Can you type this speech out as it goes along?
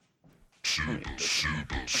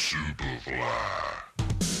super fly.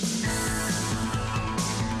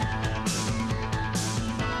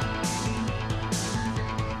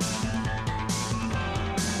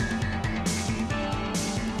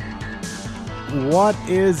 What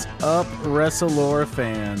is up, WrestleLore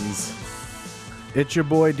fans? It's your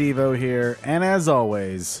boy Devo here, and as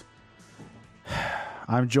always,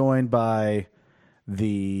 I'm joined by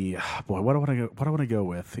the What do I want to go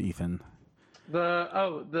with, Ethan? The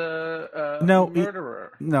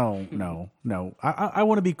murderer. No. I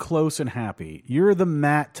want to be close and happy. You're the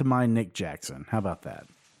Matt to my Nick Jackson. How about that?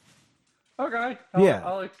 Okay.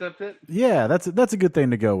 I'll accept it. Yeah, that's a good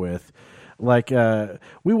thing to go with. Like,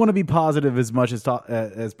 we want to be positive as much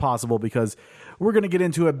as possible because we're going to get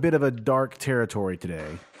into a bit of a dark territory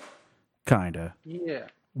today. Kinda. Yeah.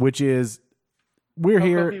 Which is, we're Coco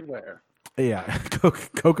here. Beware. Yeah,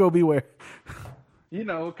 Coco Beware. You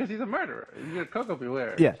know, because he's a murderer. Coco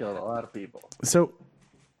Beware Yeah. killed a lot of people. So,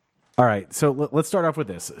 all right. So let's start off with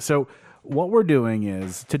this. So what we're doing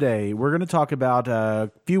is today we're going to talk about a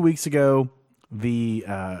few weeks ago, the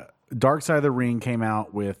Dark Side of the Ring came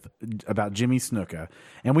out about Jimmy Snuka,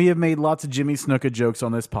 and we have made lots of Jimmy Snuka jokes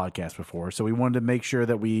on this podcast before, so we wanted to make sure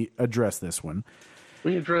that we address this one.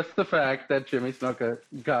 We addressed the fact that Jimmy Snuka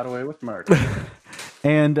got away with murder.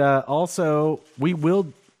 And also we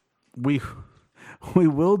will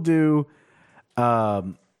do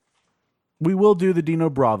the Dino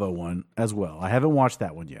Bravo one as well. I haven't watched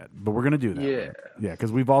that one yet, but we're going to do that. Yeah. Yeah,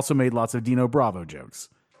 because we've also made lots of Dino Bravo jokes.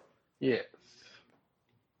 Yes.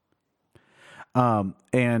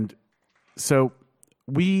 And so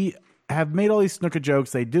we have made all these Snuka jokes.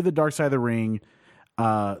 They did the Dark Side of the Ring.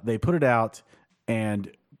 They put it out, and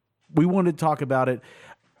we wanted to talk about it.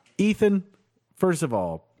 Ethan, first of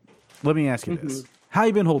all, let me ask you this. How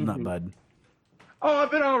you been holding up, bud? Oh, I've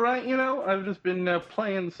been all right. You know, I've just been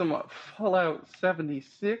playing some Fallout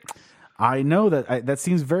 76. I know that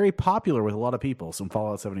seems very popular with a lot of people, some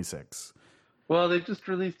Fallout 76. Well, they just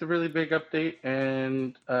released a really big update,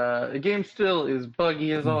 and the game still is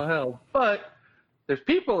buggy as all hell, but there's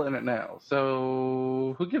people in it now,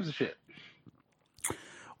 so who gives a shit?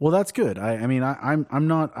 Well, that's good. I'm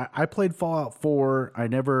not. I played Fallout 4. I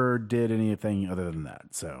never did anything other than that.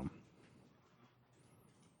 So.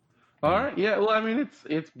 All right. Yeah. Well, I mean,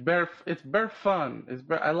 it's bare fun.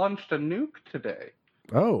 I launched a nuke today.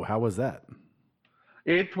 Oh, how was that?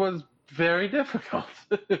 It was very difficult.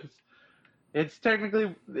 It's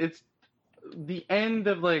technically the end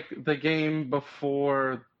of like the game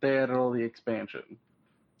before they added all the expansion.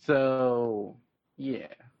 So yeah,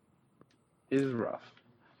 it is rough.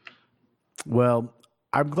 Well,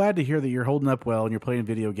 I'm glad to hear that you're holding up well and you're playing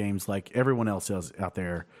video games like everyone else is out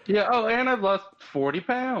there. Yeah. Oh, and I've lost 40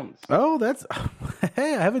 pounds. Oh, that's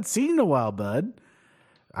hey, I haven't seen you in a while, bud.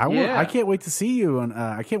 I can't wait to see you, and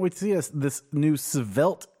I can't wait to see this new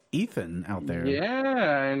svelte Ethan out there. Yeah,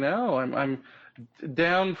 I know. I'm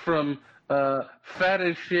down from fat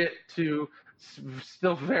as shit to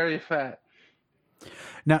still very fat.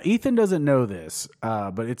 Now, Ethan doesn't know this,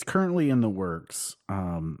 but it's currently in the works.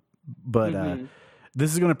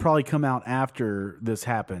 This is going to probably come out after this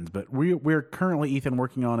happens. But we're currently, Ethan,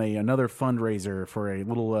 working on another fundraiser for a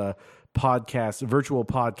little virtual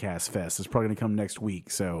podcast fest. It's probably going to come next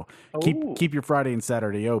week. So keep your Friday and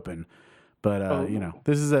Saturday open. But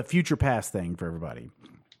this is a future past thing for everybody.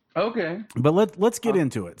 Okay. But let's get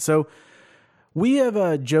into it. So we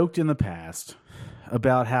have joked in the past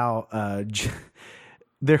about how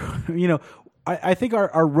I think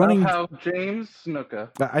our running how James Snuka.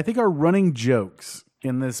 I think our running jokes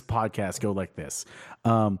in this podcast go like this.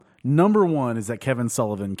 Number one is that Kevin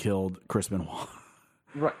Sullivan killed Chris Benoit.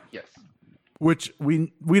 Right. Yes. Which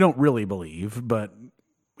we don't really believe, but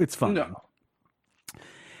it's funny. No.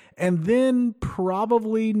 And then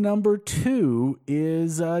probably number two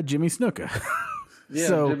is Jimmy Snuka. Yeah,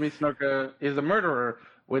 so, Jimmy Snuka is a murderer,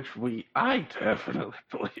 which I definitely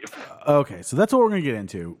believe. Okay, so that's what we're going to get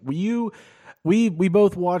into. We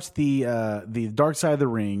both watched the Dark Side of the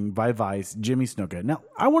Ring by Vice, Jimmy Snuka. Now,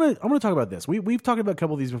 I want to talk about this. We've talked about a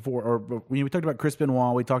couple of these before, or we talked about Chris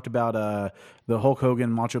Benoit. We talked about the Hulk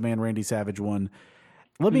Hogan, Macho Man, Randy Savage one.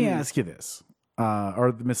 Let me ask you this.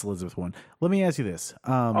 Or the Miss Elizabeth one. Let me ask you this.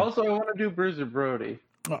 Also, I want to do Bruiser Brody.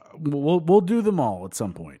 We'll do them all at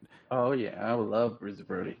some point. Oh yeah, I would love Bruiser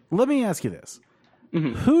Brody. Let me ask you this: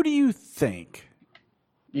 Who do you think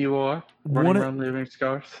you are running around leaving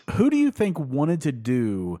scars? Who do you think wanted to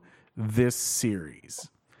do this series?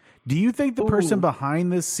 Do you think the person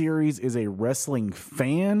behind this series is a wrestling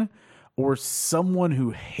fan or someone who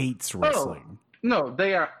hates wrestling? No,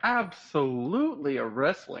 they are absolutely a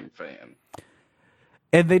wrestling fan.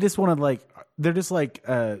 And they just want to like, they're just like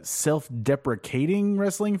a self-deprecating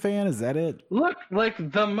wrestling fan. Is that it? Look,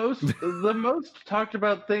 like the most talked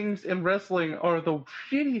about things in wrestling are the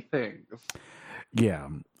shitty things. Yeah,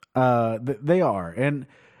 they are. And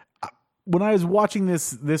when I was watching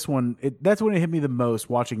this one, that's when it hit me the most.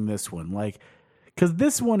 Watching this one, like, because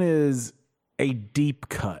this one is a deep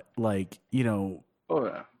cut. Like, Oh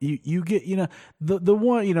yeah. you get the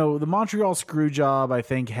one the Montreal Screwjob I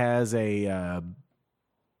think has a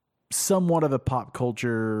somewhat of a pop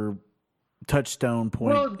culture touchstone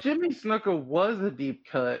point. Well, Jimmy Snuka was a deep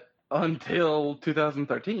cut until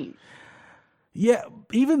 2013. Yeah,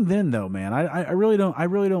 even then though, man, I really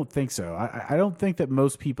don't think so. I don't think that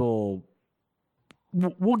most people.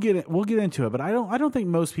 We'll get into it, but I don't think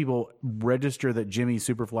most people register that Jimmy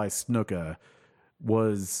Superfly Snuka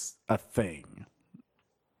was a thing.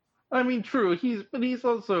 I mean, true. But he's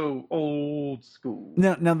also old school.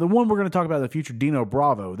 Now the one we're going to talk about in the future, Dino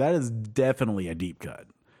Bravo, that is definitely a deep cut.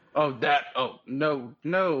 No doubt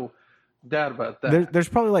about that. There's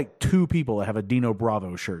probably like 2 people that have a Dino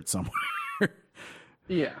Bravo shirt somewhere.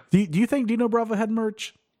 Yeah. Do you think Dino Bravo had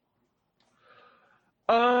merch?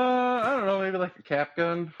 I don't know, maybe like a cap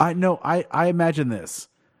gun. I know. I imagine this: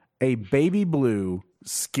 a baby blue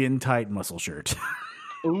skin tight muscle shirt.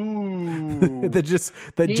 Ooh.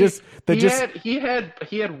 He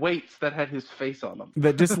had weights that had his face on them.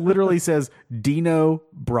 That just literally says Dino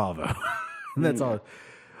Bravo. That's all.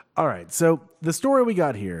 All right. So the story we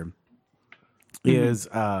got here is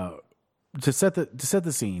to set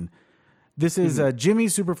the scene. This is Jimmy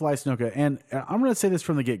Superfly Snuka, and I'm going to say this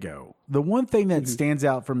from the get-go. The one thing that stands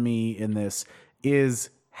out for me in this is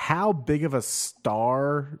how big of a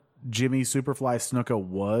star Jimmy Superfly Snuka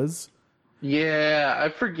was. Yeah, I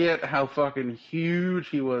forget how fucking huge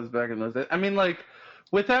he was back in those days. I mean, like,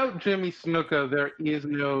 without Jimmy Snuka, there is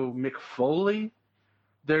no Mick Foley.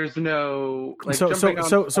 There's no like.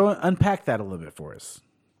 So unpack that a little bit for us.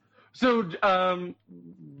 So,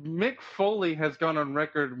 Mick Foley has gone on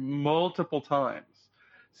record multiple times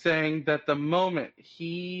saying that the moment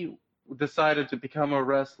he decided to become a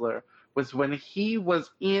wrestler was when he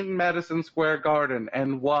was in Madison Square Garden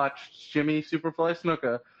and watched Jimmy Superfly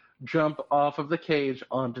Snuka jump off of the cage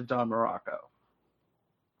onto Don Morocco.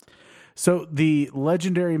 So the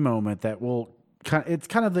legendary moment that will it is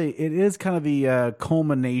kind of the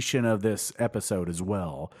culmination of this episode as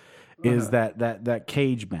well. Is that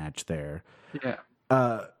cage match there? Yeah.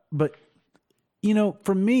 But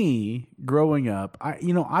for me growing up,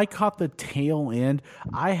 I caught the tail end.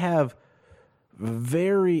 I have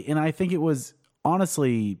and I think it was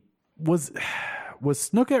honestly was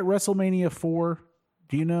Snuka at WrestleMania 4?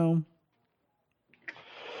 Do you know?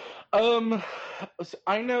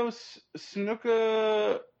 I know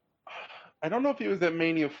Snuka. I don't know if he was at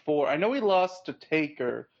Mania 4. I know he lost to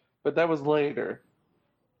Taker, but that was later.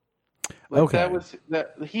 Okay.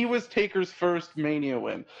 He was Taker's first Mania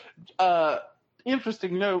win.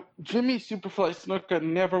 Interesting note, Jimmy Superfly Snuka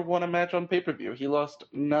never won a match on pay-per-view. He lost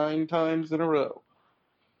 9 times in a row.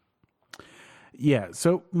 Yeah,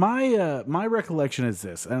 so my recollection is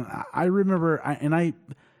this, and I remember,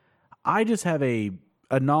 I just have a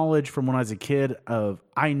knowledge from when I was a kid of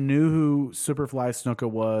I knew who Superfly Snuka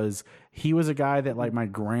was. He was a guy that like my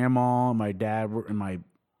grandma, my dad, and my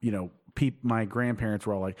my grandparents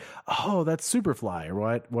were all like, "Oh, that's Superfly,"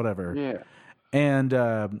 or whatever. Yeah. And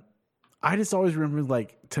I just always remember,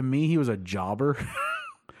 like, to me, he was a jobber.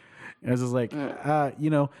 And I was just like, Yeah,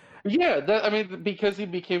 because he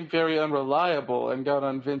became very unreliable and got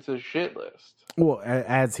on Vince's shit list. Well,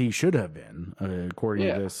 as he should have been, according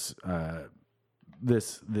to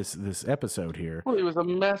this episode here. Well, he was a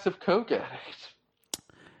massive coke addict.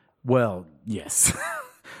 Well, yes.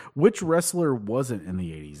 Which wrestler wasn't in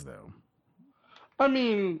the 80s, though? I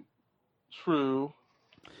mean, true.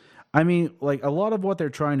 I mean, like, a lot of what they're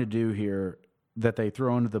trying to do here that they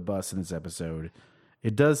throw under the bus in this episode,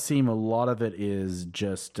 it does seem a lot of it is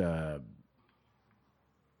just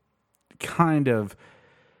kind of,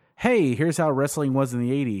 hey, here's how wrestling was in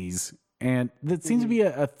the 80s. And that seems to be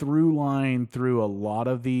a through line through a lot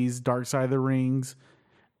of these Dark Side of the Rings.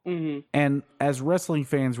 Mm-hmm. And as wrestling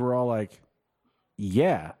fans, we're all like,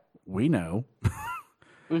 yeah, we know.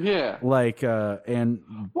 Yeah. Like,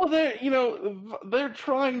 and well, they're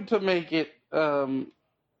trying to make it,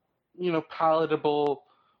 palatable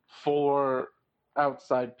for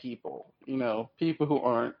outside people, people who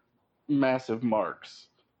aren't massive marks.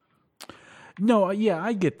 No, yeah,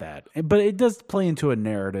 I get that. But it does play into a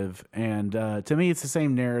narrative. And to me, it's the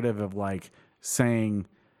same narrative of like saying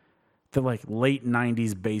that like late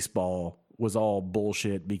 90s baseball was all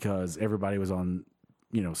bullshit because everybody was on,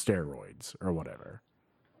 steroids or whatever.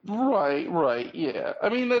 Right, yeah. I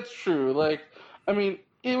mean, that's true. Like, I mean,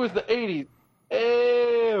 it was the 80s.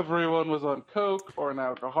 Everyone was on coke or an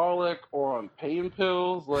alcoholic or on pain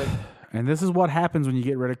pills. Like, And this is what happens when you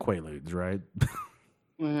get rid of Quaaludes, right?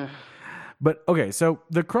 eh, But okay, so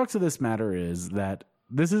the crux of this matter is that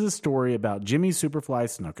this is a story about Jimmy Superfly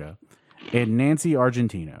Snuka and Nancy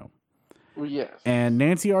Argentino. yes. And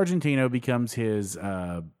Nancy Argentino becomes his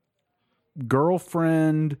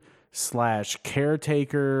girlfriend /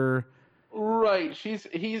 caretaker. Right. She's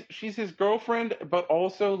his girlfriend, but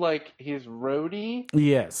also like his roadie.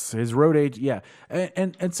 Yes, his road age. Yeah,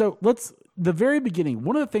 and so the very beginning.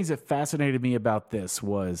 One of the things that fascinated me about this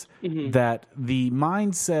was that the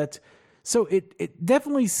mindset. So it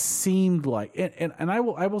definitely seemed like, and I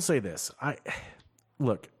will say this. I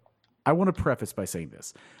want to preface by saying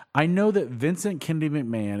this. I know that Vincent Kennedy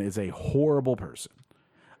McMahon is a horrible person.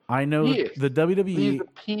 I know Yes. the WWE. He's a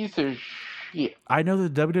piece of shit. I know the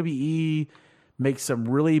WWE makes some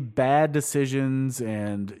really bad decisions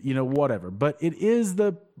and, whatever. But it is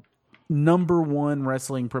the number one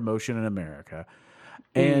wrestling promotion in America.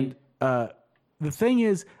 And the thing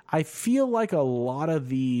is, I feel like a lot of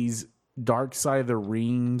these Dark Side of the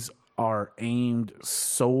Rings are aimed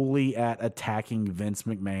solely at attacking Vince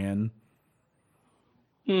McMahon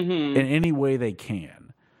in any way they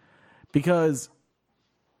can. Because,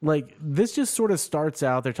 like, this just sort of starts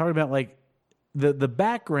out, they're talking about, like, the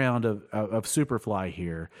background of Superfly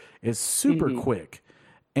here is super quick,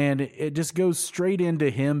 and it just goes straight into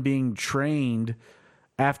him being trained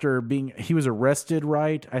after he was arrested,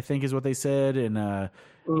 right? I think is what they said, and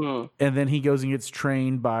then he goes and gets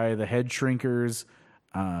trained by the head shrinkers,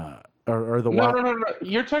 or the No.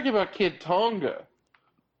 You're talking about Kid Tonga.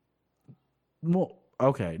 Well,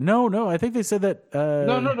 okay, no, I think they said that.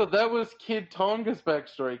 No. That was Kid Tonga's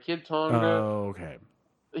backstory. Kid Tonga. Oh, okay.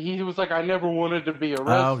 He was like, I never wanted to be a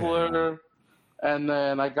wrestler, and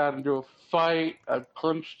then I got into a fight. I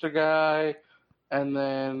punched a guy, and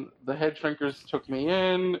then the head shrinkers took me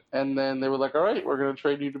in, and then they were like, all right, we're going to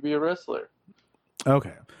train you to be a wrestler.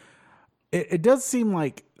 Okay. It does seem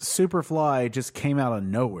like Superfly just came out of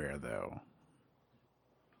nowhere, though.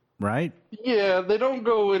 Right? Yeah, they don't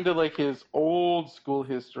go into like his old school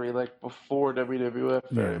history, like before WWF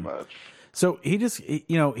very much. So he just,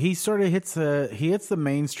 he sort of hits the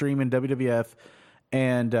mainstream in WWF,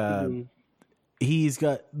 and he's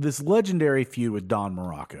got this legendary feud with Don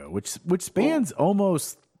Morocco, which spans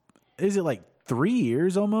almost, is it like 3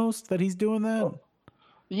 years almost that he's doing that?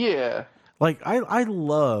 Yeah. Like I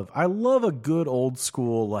love a good old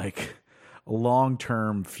school, like,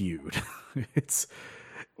 long-term feud.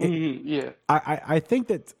 Yeah. I think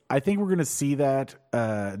we're gonna see that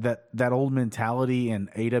old mentality in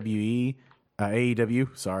AEW,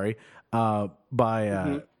 sorry,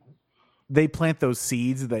 they plant those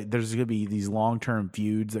seeds that there's gonna be these long-term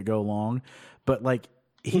feuds that go along, but like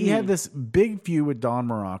he had this big feud with Don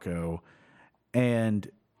Morocco, and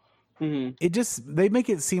it just, they make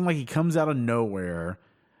it seem like he comes out of nowhere,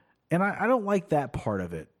 and I don't like that part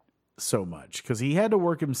of it so much, because he had to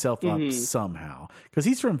work himself up somehow, because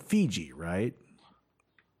he's from Fiji, right?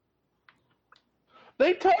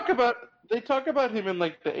 They talk about him in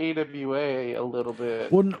like the AWA a little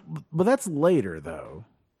bit. Well, but that's later though.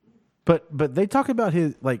 But they talk about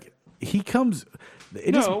his, like, he comes.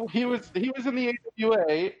 He was in the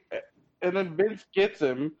AWA, and then Vince gets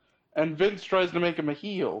him, and Vince tries to make him a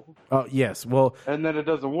heel. Oh yes, well, and then it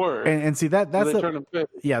doesn't work. And see that's so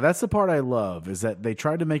that's the part I love, is that they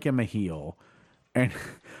tried to make him a heel, and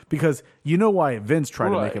because you know why Vince tried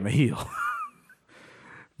to make him a heel.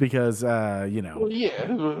 Because Well,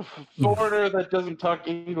 yeah, foreigner that doesn't talk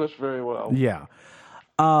English very well. Yeah.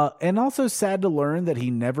 And also sad to learn that he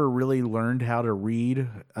never really learned how to read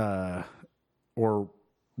or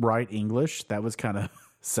write English. That was kind of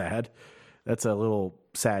sad. That's a little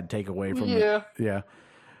sad takeaway from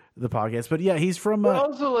the podcast. But yeah, he's from. But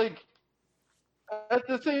also, like, at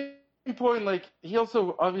the same point, like, he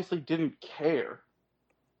also obviously didn't care.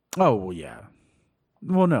 Oh well, yeah.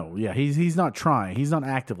 Well, no, yeah, he's not trying. He's not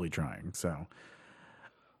actively trying. So,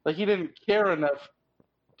 like, he didn't care enough.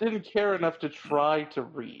 Didn't care enough to try to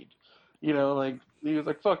read. Like, he was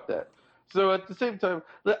like, "Fuck that." So at the same time,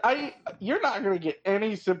 you're not gonna get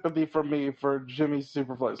any sympathy from me for Jimmy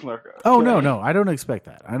Superfly Snuka. Oh no, I don't expect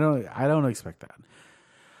that. I don't expect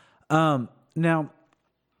that. Now,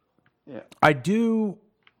 I do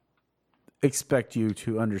expect you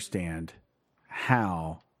to understand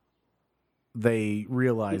how they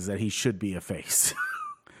realize that he should be a face,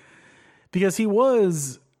 because he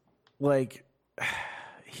was like,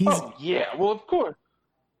 well, of course,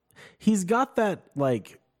 he's got that,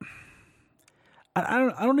 like,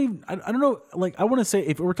 I don't know. Like, I want to say,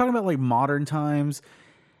 if we're talking about like modern times,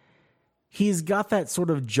 he's got that sort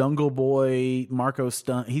of Jungle Boy, Marco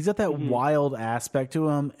Stunt. He's got that wild aspect to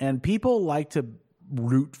him, and people like to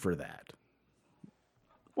root for that.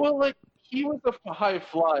 Well, like, he was a high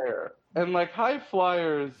flyer, and like high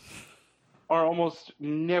flyers are almost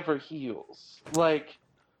never heels. Like,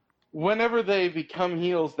 whenever they become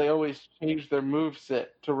heels, they always change their moveset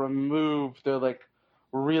to remove their like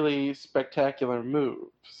really spectacular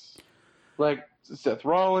moves. Like Seth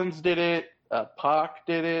Rollins did it, Pac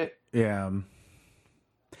did it. Yeah.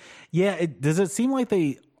 Yeah. Does it seem like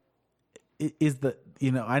is the,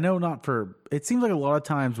 I know not for, it seems like a lot of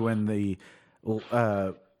times when the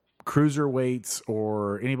cruiserweights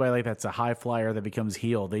or anybody like that's a high flyer that becomes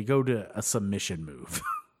heel, they go to a submission move.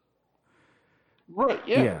 Right,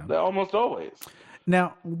 yeah. Almost always.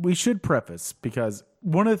 Now, we should preface, because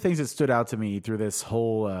one of the things that stood out to me through this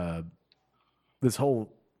whole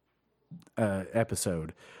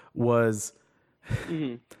episode was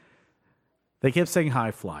they kept saying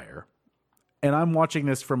high flyer. And I'm watching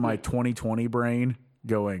this from my 2020 brain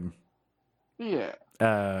going, this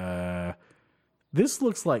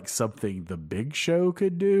looks like something the Big Show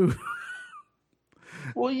could do.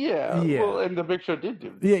 Well, yeah. Well, and the Big Show did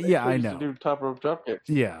do. Yeah, I know. To do top rope drop kicks.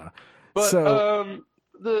 Yeah. But so,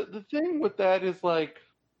 the thing with that is like,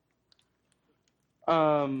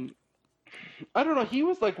 I don't know. He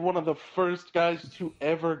was like one of the first guys to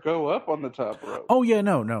ever go up on the top rope. Oh yeah,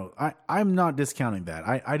 no. I'm not discounting that.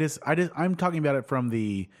 I'm talking about it from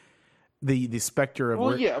the specter of.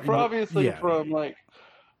 Well, from like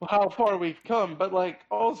how far we've come, but like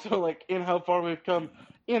also like in how far we've come.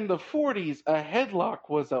 In the 40s, a headlock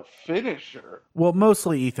was a finisher. Well,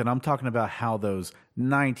 mostly, Ethan, I'm talking about how those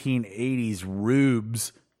 1980s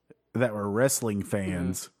rubes that were wrestling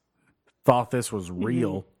fans thought this was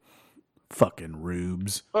real. Fucking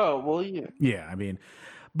rubes. Oh, well, yeah. Yeah, I mean,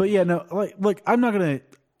 but yeah, no, like, look, I'm not going to,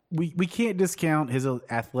 we can't discount his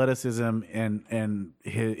athleticism and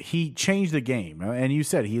he changed the game. And you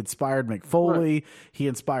said he inspired Mick Foley. Right. He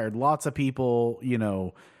inspired lots of people,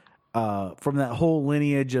 from that whole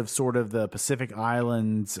lineage of sort of the Pacific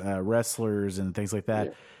Islands wrestlers and things like that.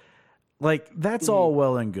 Yeah. Like, that's all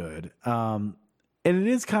well and good. And it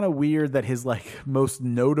is kind of weird that his like most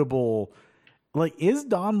notable, like, is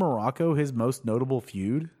Don Morocco his most notable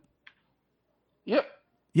feud? Yep.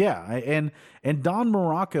 Yeah. And Don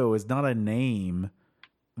Morocco is not a name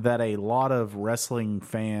that a lot of wrestling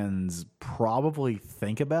fans probably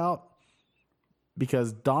think about,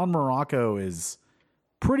 because Don Morocco is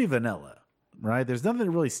pretty vanilla, right? There's nothing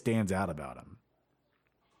that really stands out about him.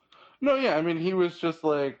 No, yeah, I mean, he was just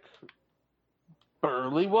like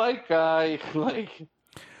burly white guy, like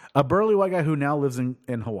a burly white guy who now lives in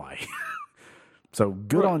Hawaii. So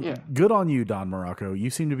good on you, Don Morocco.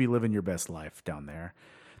 You seem to be living your best life down there.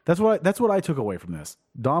 That's what I took away from this.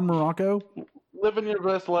 Don Morocco, living your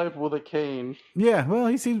best life with a cane. Yeah, well,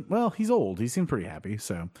 he's old. He seemed pretty happy.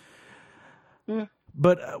 So, yeah.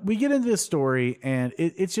 But we get into this story, and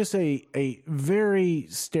it's just a very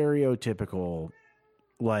stereotypical,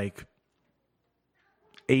 like,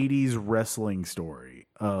 80s wrestling story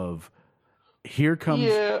of here comes.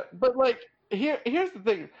 Yeah, but like here's the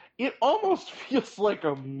thing. It almost feels like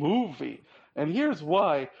a movie, and here's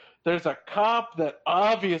why. There's a cop that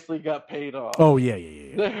obviously got paid off. Oh yeah.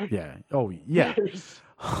 Oh yeah.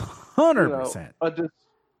 100%.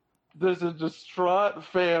 There's a distraught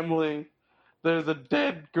family. There's a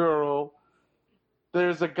dead girl.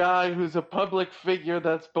 There's a guy who's a public figure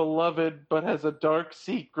that's beloved but has a dark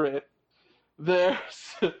secret.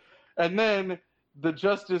 And then the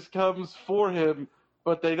justice comes for him,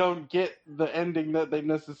 but they don't get the ending that they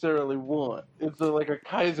necessarily want. It's like a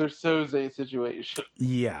Kaiser Soze situation.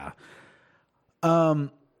 Yeah.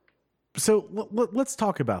 So let's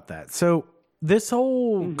talk about that. So this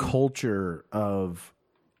whole culture of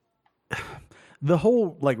the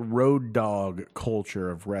whole like road dog culture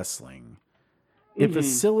of wrestling, it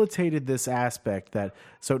facilitated this aspect that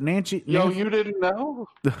Nancy. You didn't know?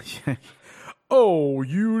 Oh,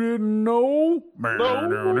 you didn't know?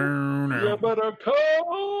 No. You better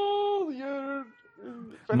call your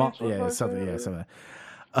something.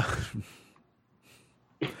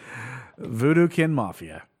 Voodoo Kin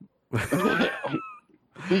Mafia. VKM.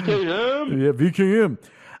 Yeah, VKM.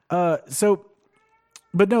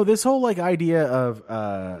 But no, this whole like idea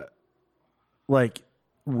of like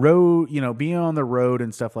road, being on the road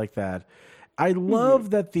and stuff like that. I love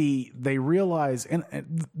that they realize,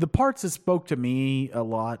 and the parts that spoke to me a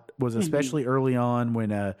lot was especially early on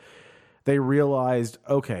when they realized,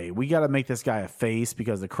 okay, we got to make this guy a face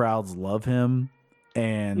because the crowds love him.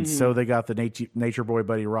 And so they got the nature boy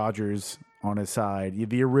Buddy Rogers on his side,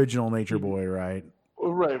 the original Nature Boy, right?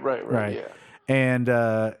 Right. Yeah. And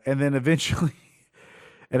then eventually,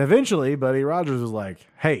 Buddy Rogers was like,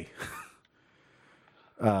 "Hey,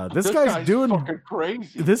 this guy's doing fucking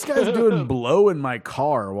crazy. This guy's doing blow in my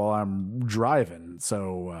car while I'm driving.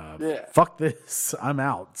 So fuck this, I'm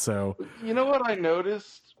out." So you know what I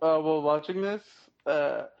noticed while watching this?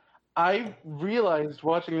 I realized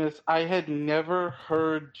watching this I had never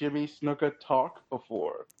heard Jimmy Snuka talk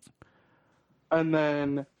before, and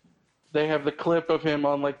then they have the clip of him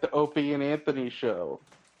on like the Opie and Anthony show.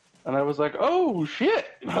 And I was like, "Oh shit!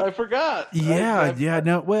 I forgot." I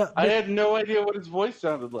had no idea what his voice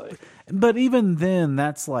sounded like. But even then,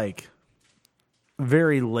 that's like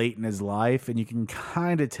very late in his life, and you can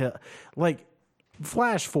kind of tell. Like,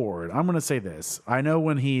 flash forward, I'm going to say this: I know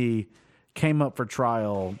when he came up for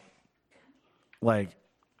trial, like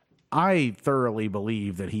I thoroughly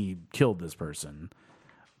believe that he killed this person,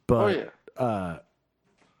 but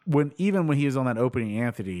when he was on that Opie and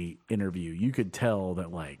Anthony interview, you could tell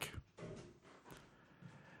that like,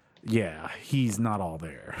 he's not all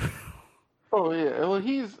there. Oh yeah, well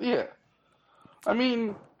I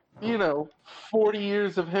mean, 40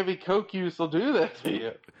 years of heavy coke use will do that to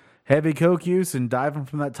you. Heavy coke use and diving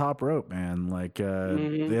from that top rope, man. Like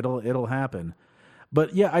it'll happen.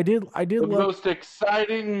 But yeah, I did the most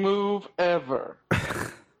exciting move ever.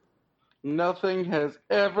 Nothing has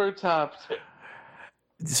ever topped it.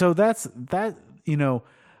 So that's that.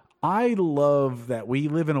 I love that we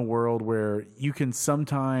live in a world where you can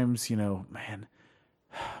sometimes, can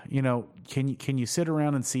you sit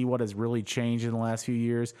around and see what has really changed in the last few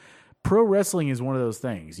years? Pro wrestling is one of those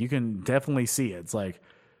things. You can definitely see it. It's like,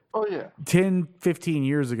 10, 15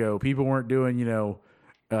 years ago, people weren't doing,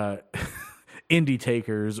 indie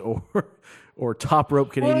takers or top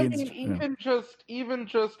rope Canadians. Well, I mean, even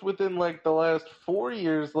just within like the last 4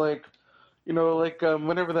 years, like,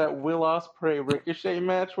 whenever that Will Ospreay Ricochet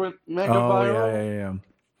match went mega viral.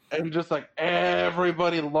 Yeah. And just like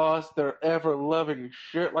everybody lost their ever loving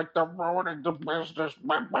shit, like they're ruining the business.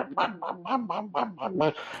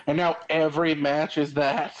 And now every match is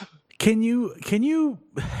that. Can you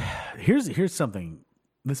here's something,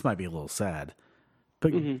 this might be a little sad,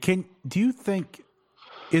 but do you think,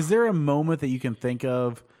 is there a moment that you can think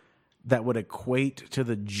of that would equate to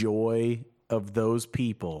the joy of those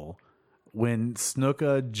people when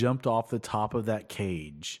Snuka jumped off the top of that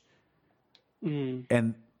cage?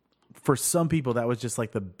 And for some people, that was just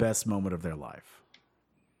like the best moment of their life.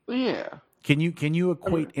 Yeah. Can you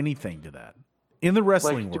equate anything to that in the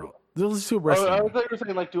wrestling world? Let's do wrestling. I was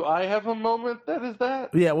saying, like, do I have a moment that is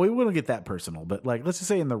that? Yeah, we won't get that personal, but like, let's just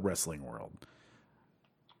say in the wrestling world.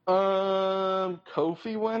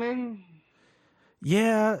 Kofi winning.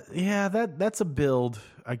 Yeah, that's a build,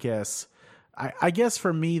 I guess. I guess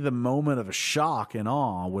for me, the moment of shock and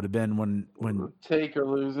awe would have been when Taker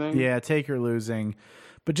losing. Yeah, Taker losing.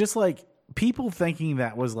 But just like people thinking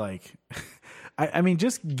that was like, I mean,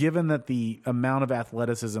 just given that the amount of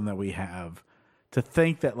athleticism that we have, to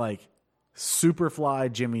think that like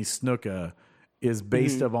Superfly Jimmy Snuka is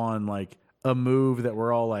based upon like a move that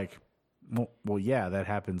we're all like, well, yeah, that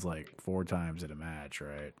happens like 4 times in a match,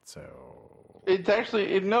 right? So it's actually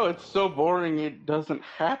it's so boring it doesn't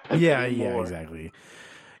happen. Yeah, anymore. Yeah, exactly.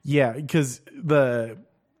 Yeah, because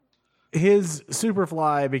his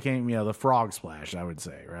Superfly became, the frog splash, I would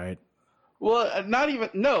say, right? Well, not even,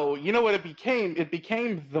 no. You know what it became? It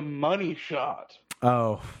became the money shot.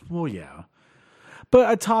 Oh, well, yeah.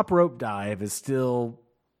 But a top rope dive is still,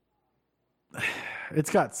 it's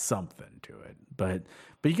got something to it. But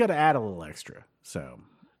you got to add a little extra. So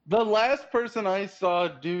the last person I saw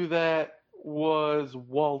do that was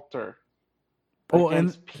Walter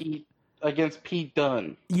against Pete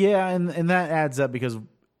Dunne. Yeah, and that adds up because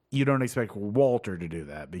you don't expect Walter to do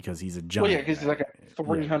that because he's a giant. Well, yeah, because he's like a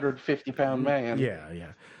 350-pound man.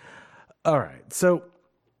 Yeah. All right, so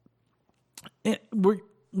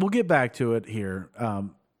we'll get back to it here.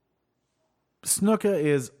 Snuka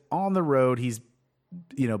is on the road. He's,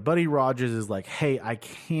 Buddy Rogers is like, "Hey, I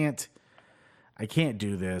can't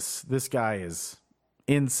do this. This guy is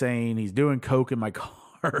insane. He's doing coke in my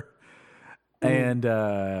car." And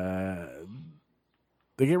they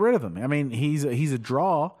get rid of him. I mean, he's a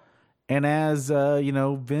draw. And as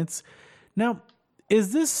Vince, now,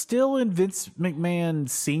 is this still in Vince McMahon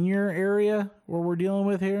Senior area where we're dealing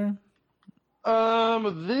with here?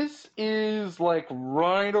 This is like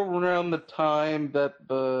right around the time that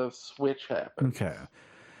the switch happened. Okay.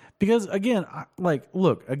 Because again, I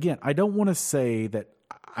don't want to say that,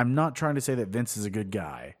 I'm not trying to say that Vince is a good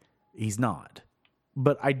guy. He's not.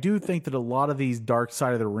 but I do think that a lot of these Dark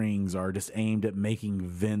Side of the Rings are just aimed at making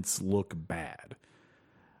Vince look bad.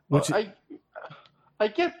 Well, Which I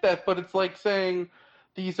get that, but it's like saying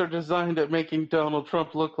these are designed at making Donald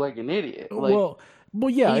Trump look like an idiot. Like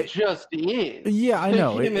yeah, he just is. yeah, I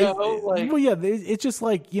know. Like well, yeah, it's just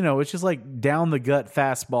like it's just like down the gut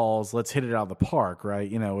fastballs. Let's hit it out of the park,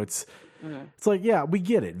 right? It's like, yeah, we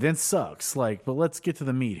get it. Vince sucks, like, but let's get to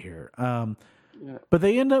the meat here. But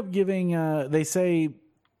they end up giving. They say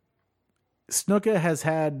Snuka has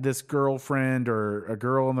had this girlfriend or a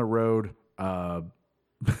girl on the road,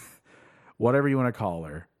 whatever you want to call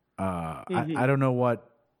her. I don't know what,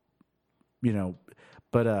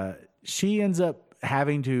 but she ends up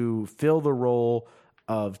having to fill the role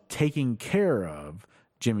of taking care of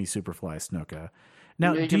Jimmy Superfly Snuka.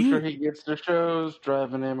 Now, making sure he gets to shows,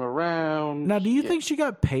 driving him around. Now, do you think she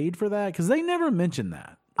got paid for that? Because they never mentioned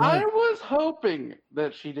that. I was hoping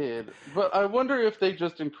that she did, but I wonder if they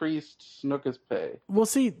just increased Snuka's pay. Well,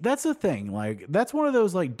 see, that's the thing. Like, that's one of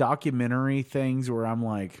those like documentary things where I'm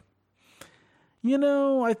like,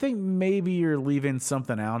 I think maybe you're leaving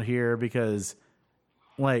something out here because,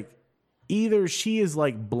 like, either she is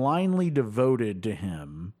like blindly devoted to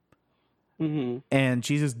him, and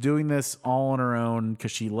she's just doing this all on her own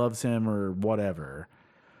because she loves him or whatever,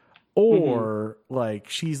 or like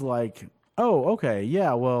she's like, oh, okay,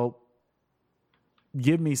 yeah, well,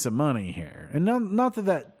 give me some money here. And not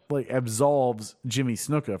that like absolves Jimmy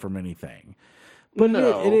Snuka from anything. But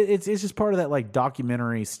it's just part of that like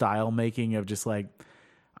documentary style making of just like,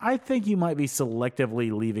 I think you might be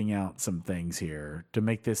selectively leaving out some things here to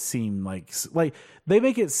make this seem like they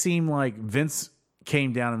make it seem like Vince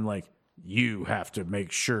came down and like, you have to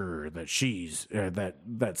make sure that she's that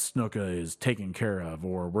Snuka is taken care of,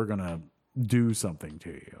 or we're gonna do something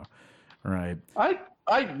to you. Right. I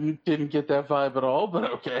didn't get that vibe at all,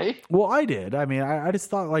 but okay. Well, I did. I mean, I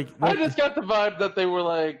just thought like I just got the vibe that they were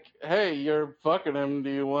like, "Hey, you're fucking him.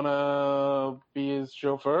 Do you want to be his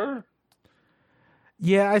chauffeur?"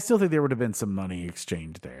 Yeah, I still think there would have been some money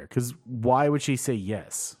exchanged there. Because why would she say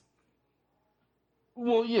yes?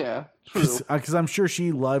 Well, yeah, true. Because I'm sure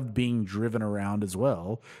she loved being driven around as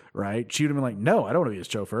well, right? She would have been like, "No, I don't want to be his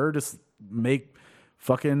chauffeur. Just make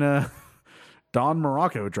fucking Don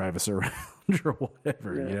Morocco drive us around." Or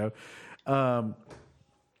whatever,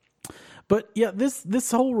 but yeah,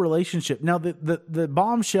 this whole relationship. Now the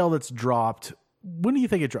bombshell that's dropped. When do you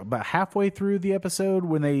think it dropped? About halfway through the episode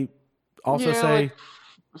when they also say like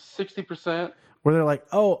 60%, where they're like,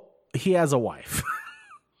 "Oh, he has a wife."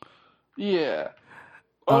 Yeah.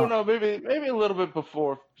 Oh no, maybe a little bit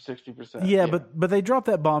before 60%. Yeah, but they dropped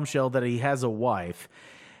that bombshell that he has a wife.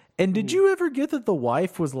 And did you ever get that the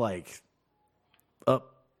wife was like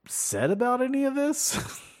upset about any of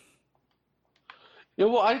this? Yeah,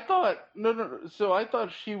 well, I thought no. So I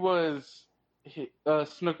thought she was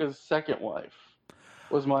Snuka's second wife.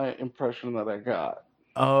 Was my impression that I got.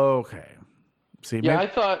 Okay. See, yeah, I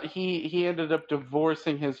thought he ended up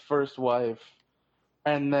divorcing his first wife,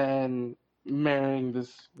 and then marrying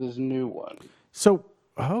this new one. So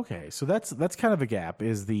okay, so that's kind of a gap.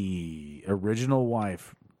 Is the original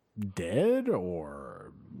wife dead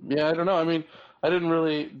or? Yeah, I don't know. I mean, I didn't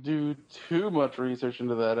really do too much research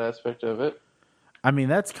into that aspect of it. I mean,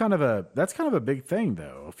 that's kind of a big thing,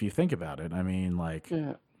 though, if you think about it. I mean, like,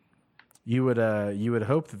 you would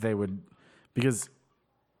hope that they would, because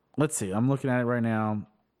let's see, I'm looking at it right now.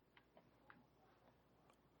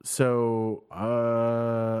 So,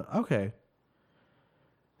 okay.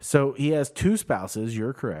 So he has two spouses.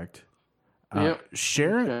 You're correct. Yep.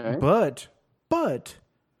 Sharon, okay. but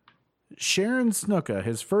Sharon Snuka,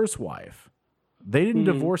 his first wife, they didn't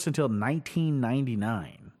divorce until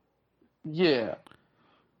 1999. Yeah.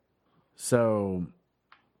 So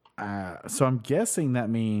I'm guessing that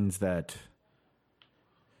means that.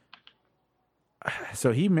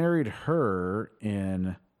 So he married her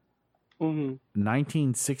in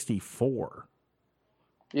 1964.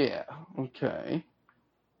 Yeah. Okay.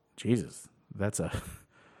 Jesus, that's a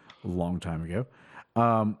long time ago.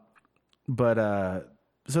 But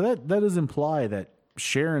so that does imply that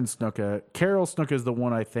Sharon Snuka, Carol Snuka is the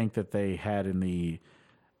one I think that they had in the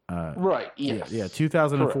right. Yes. Yeah,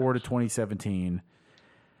 2004 Correct. to 2017.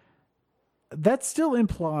 That still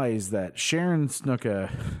implies that Sharon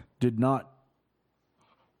Snuka did not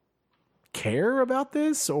care about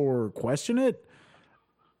this or question it.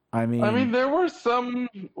 I mean, there were some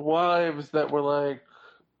wives that were like,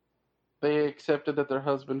 they accepted that their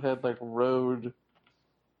husband had like road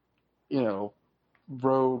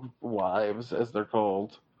wives, as they're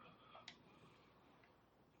called.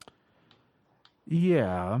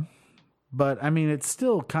 Yeah, But I mean, it's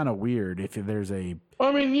still kind of weird if there's a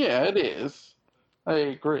I mean, yeah, it is. I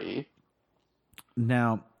agree.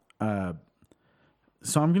 now.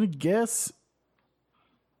 So I'm gonna guess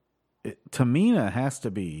Tamina has to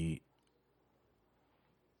be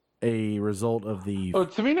a result of the. Oh,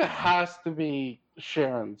 Tamina has to be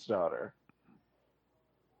Sharon's daughter.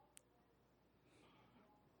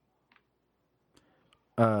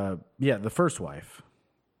 Yeah, the first wife.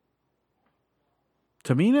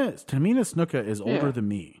 Tamina Snuka is older than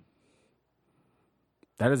me.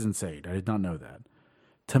 That is insane. I did not know that.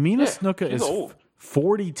 Tamina Snuka is old.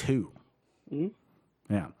 42.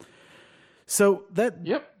 Mm-hmm. Yeah. So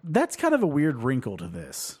that's kind of a weird wrinkle to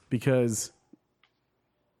this because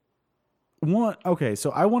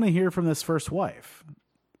so I want to hear from this first wife.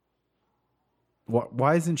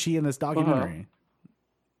 Why isn't she in this documentary?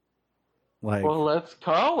 Well, let's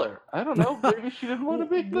call her. I don't know. Maybe she didn't want to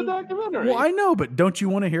be in the documentary. Well, I know, but don't you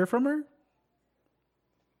want to hear from her?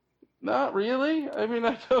 Not really. I mean,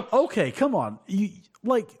 I don't. Okay, come on.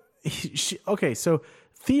 So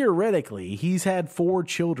theoretically, he's had 4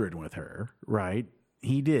 children with her, right?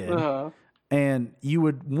 He did. Uh-huh. And you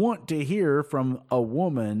would want to hear from a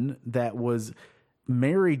woman that was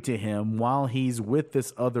married to him while he's with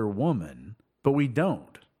this other woman, but we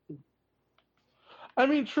don't. I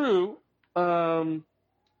mean, true. I don't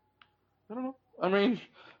know. I mean,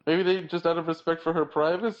 maybe they just out of respect for her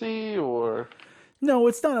privacy, or no,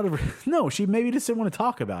 it's not out of no. She maybe just didn't want to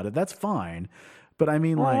talk about it. That's fine, but I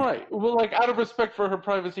mean, right. Well, like out of respect for her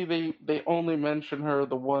privacy, they only mention her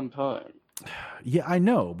the one time. Yeah, I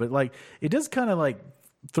know, but like it does kind of like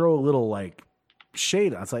throw a little like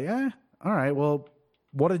shade on. It's like, all right, well,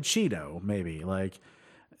 what did she know? Maybe like.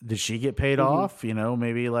 Did she get paid off? You know,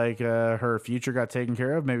 maybe like her future got taken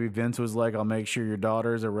care of. Maybe Vince was like, I'll make sure your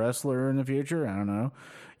daughter's a wrestler in the future. I don't know.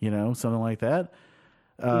 You know, something like that.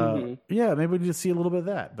 Yeah, maybe we just see a little bit of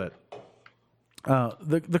that. But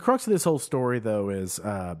the crux of this whole story, though, is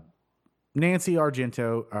Nancy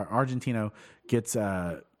Argentino gets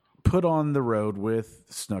put on the road with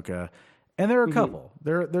Snuka. And they're a couple.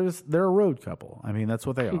 They're a road couple. I mean, that's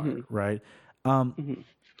what they are, right?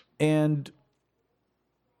 And...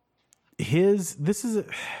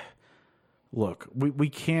 look, we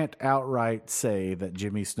can't outright say that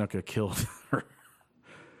Jimmy Snuka killed her.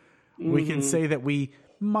 We can say that we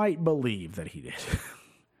might believe that he did.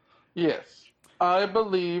 Yes. I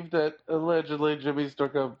believe that allegedly Jimmy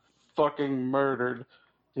Snuka fucking murdered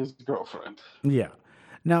his girlfriend. Yeah.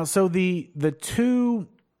 Now, so the two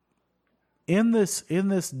in this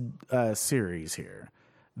series here,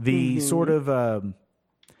 the sort of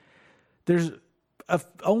there's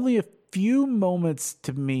only a few moments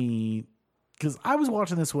to me because I was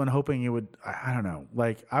watching this one hoping it would, I don't know,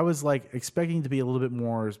 like I was like expecting to be a little bit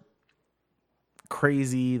more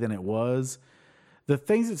crazy than it was. The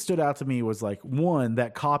things that stood out to me was like, one,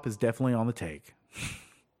 that cop is definitely on the take.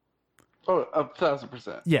 Oh,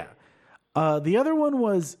 1,000%. Yeah. The other one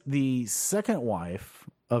was the second wife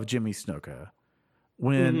of Jimmy Snuka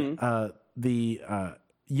when the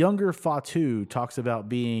younger Fatu talks about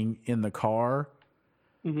being in the car.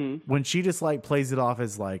 When she just like plays it off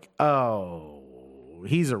as like, oh,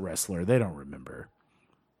 he's a wrestler. They don't remember.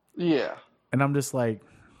 Yeah. And I'm just like,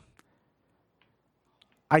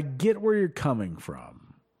 I get where you're coming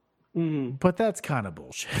from, but that's kind of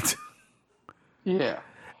bullshit. Yeah.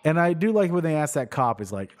 And I do like when they ask that cop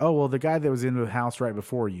is like, oh, well, the guy that was in the house right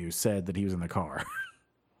before you said that he was in the car.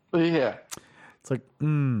 Yeah. It's like,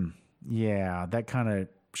 yeah, that kind of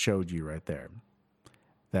showed you right there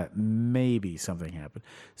that maybe something happened.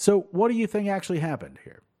 So what do you think actually happened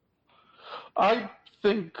here? I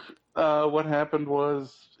think what happened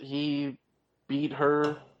was he beat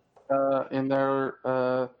her in their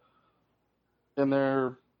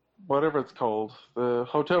whatever it's called, the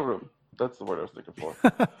hotel room. That's the word I was looking for.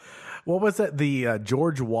 What was that? The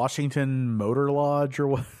George Washington Motor Lodge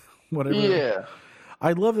or whatever? Yeah.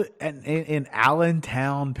 I love it. And in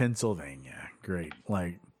Allentown, Pennsylvania. Great.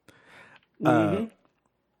 Like,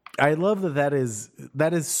 I love that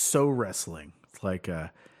is so wrestling. It's like,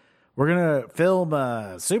 we're going to film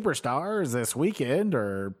Superstars this weekend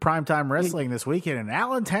or Primetime Wrestling this weekend in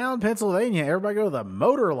Allentown, Pennsylvania. Everybody go to the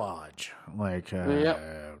Motor Lodge. Like,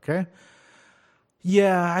 okay.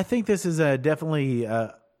 Yeah, I think this is definitely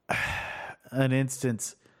an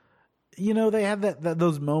instance. You know, they have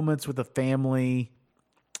those moments with the family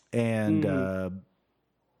and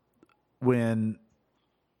when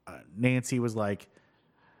Nancy was like,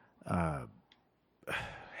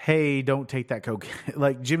 hey, don't take that cocaine.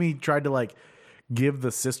 Like Jimmy tried to like give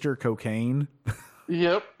the sister cocaine.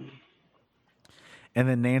 Yep. And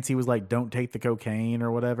then Nancy was like, don't take the cocaine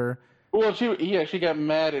or whatever. Well, she got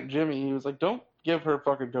mad at Jimmy. He was like, "Don't give her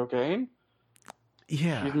fucking cocaine.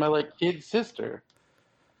 Yeah. She's my like kid sister."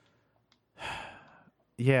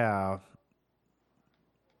 Yeah.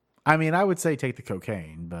 I mean, I would say take the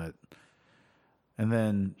cocaine, and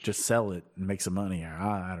then just sell it and make some money.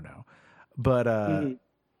 I don't know. Hmm.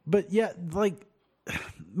 But yeah, like,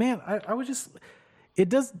 man, I was just, it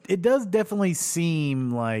does definitely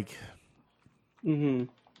seem like, Hmm.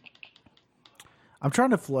 I'm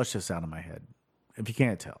trying to flush this out of my head. If you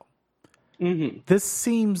can't tell, Hmm. this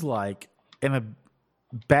seems like in a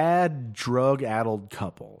bad drug addled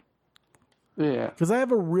couple. Yeah. Because I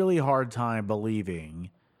have a really hard time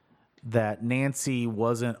believing that Nancy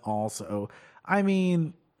wasn't also. I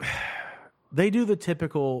mean, they do the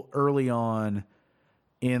typical early on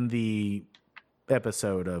in the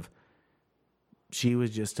episode of she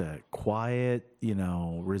was just a quiet,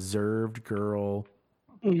 reserved girl.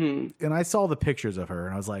 Hmm. And I saw the pictures of her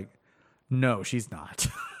and I was like, no, she's not.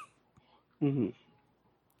 Hmm.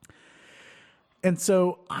 And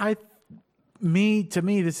so to me,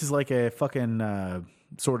 this is like a fucking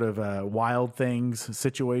sort of Wild Things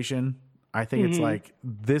situation. I think it's Hmm. like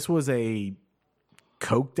this was a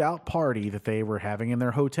coked out party that they were having in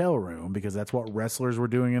their hotel room because that's what wrestlers were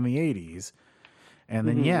doing in the 80s. And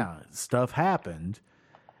then, Hmm. yeah, stuff happened.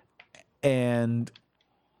 And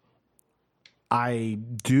I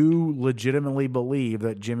do legitimately believe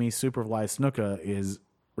that Jimmy Superfly Snuka is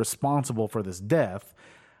responsible for this death.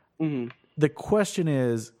 Hmm. The question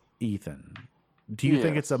is, Ethan, do you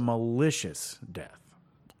think it's a Yes. malicious death?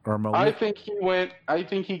 Or I think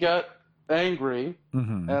he got angry,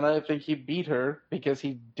 Mhm. and I think he beat her because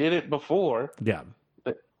he did it before. Yeah.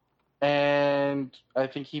 And I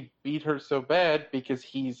think he beat her so bad because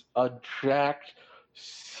he's a jacked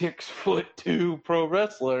 6'2" pro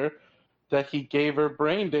wrestler that he gave her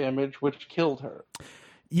brain damage, which killed her.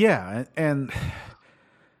 Yeah, and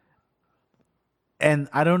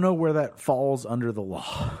I don't know where that falls under the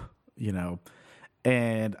law, you know.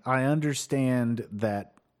 And I understand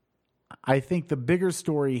that I think the bigger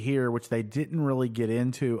story here, which they didn't really get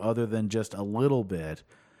into other than just a little bit,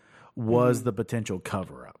 was the potential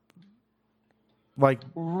cover up. Like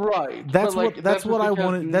Right, that's but what like that's that's just what I because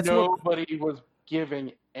wanted. That's what nobody was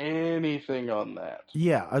giving anything on that.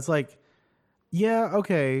 yeah, I was like, yeah,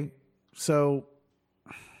 okay. So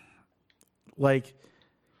like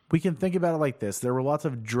we can think about it like this. There were lots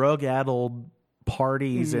of drug addled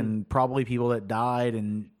parties Hmm. and probably people that died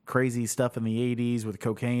and crazy stuff in the 80s with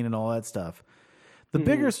cocaine and all that stuff. The Hmm.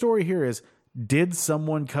 bigger story here is, did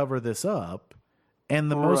someone cover this up?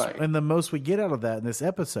 Right. And the most we get out of that in this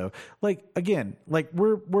episode, like again, like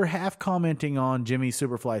we're half commenting on Jimmy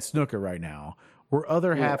Superfly Snuka right now. We're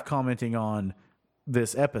other half Yeah. commenting on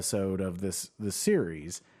this episode of this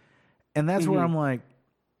series. And that's where Hmm. I'm like,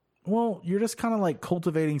 well, you're just kind of like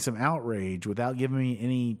cultivating some outrage without giving me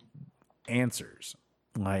any answers.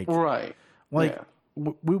 Right. Like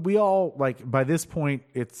Yeah. we all like by this point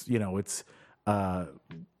it's it's uh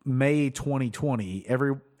May 2020.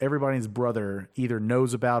 Everybody's brother either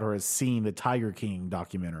knows about or has seen the Tiger King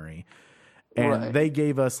documentary, and Right. they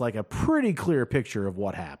gave us like a pretty clear picture of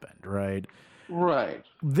what happened. Right. Right.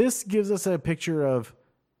 This gives us a picture of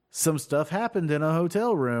some stuff happened in a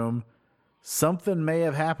hotel room. Something may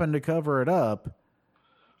have happened to cover it up.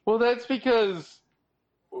 Well, that's because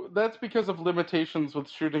of limitations with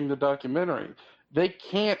shooting the documentary. They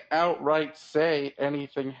can't outright say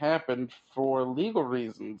anything happened for legal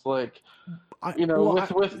reasons. Like, I,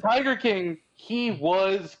 with Tiger King, he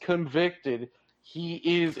was convicted. He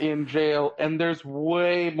is in jail, and there's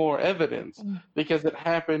way more evidence because it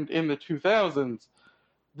happened in the 2000s.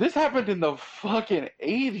 This happened in the fucking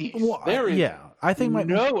 80s. There is yeah, no I think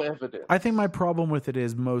evidence. my problem with it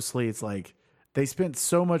is mostly it's like they spent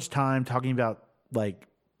so much time talking about like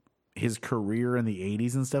his career in the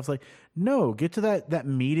 80s and stuff. It's like, no, get to that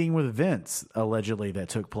meeting with Vince allegedly that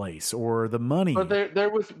took place, or the But money.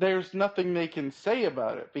 there's nothing they can say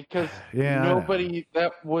about it because Yeah, I know. nobody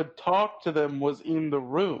that would talk to them was in the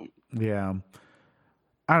room. Yeah,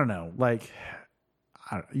 I don't know. Like,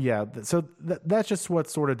 yeah. So that's just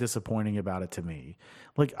what's sort of disappointing about it to me.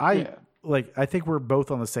 Like Yeah. I think we're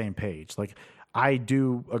both on the same page. Like I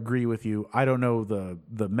do agree with you. I don't know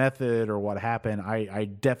the method or what happened. I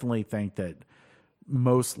definitely think that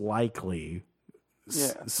most likely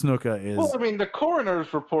Yeah. Snuka Well, is. I mean, the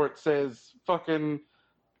coroner's report says fucking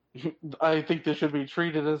I think this should be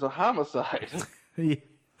treated as a homicide.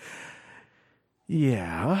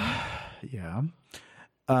 Yeah, yeah.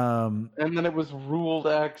 Um, And then it was ruled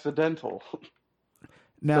accidental.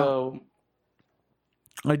 now So,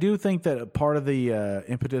 I do think that a part of the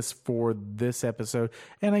impetus for this episode,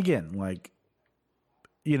 and again, like,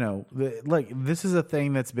 you know, this is a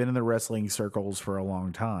thing that's been in the wrestling circles for a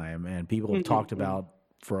long time, and people have talked about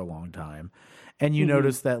for a long time. And you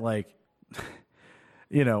notice that, like,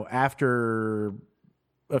 you know, after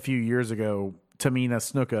a few years ago, Tamina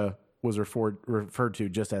Snuka was referred to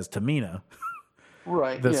just as Tamina.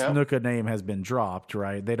 Right. The Snuka name has been dropped,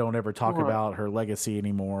 right? They don't ever talk Right. about her legacy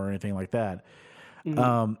anymore or anything like that.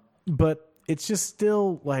 Mm-hmm. But it's just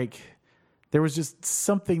still like there was just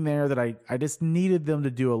something there that I just needed them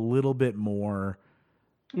to do a little bit more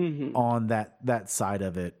on that side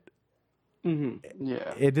of it. Mm-hmm.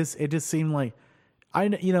 Yeah. It just seemed like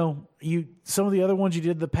some of the other ones you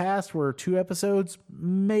did in the past were 2 episodes.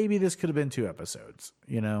 Maybe this could have been 2 episodes,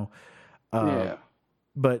 you know? Yeah.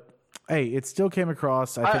 But hey, it still came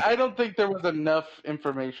across. I don't think there was enough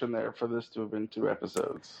information there for this to have been 2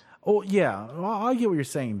 episodes. Oh yeah, well, I get what you're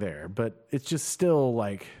saying there, but it's just still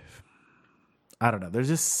like, I don't know. There's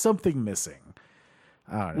just something missing.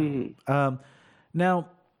 I don't know. Now,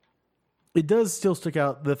 it does still stick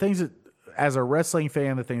out. The things that, as a wrestling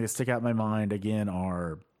fan, the things that stick out in my mind again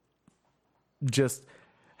are just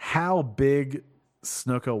how big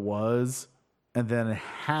Snuka was, and then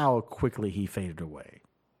how quickly he faded away.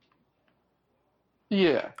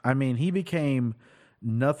 Yeah. I mean, he became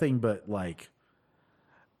nothing but like.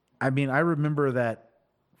 I mean, I remember that.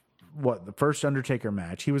 The first Undertaker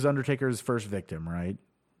match? He was Undertaker's first victim, right?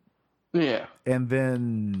 Yeah. And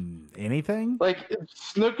then anything? Like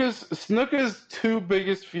Snuka's 2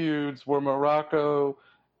 biggest feuds were Morocco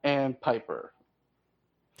and Piper.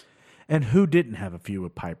 And who didn't have a feud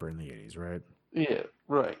with Piper in the 80s, right? Yeah.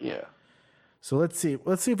 Right. Yeah. So let's see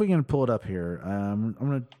if we can pull it up here. I'm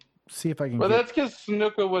gonna see if I can. Well, that's because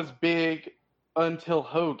Snuka was big until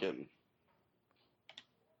Hogan.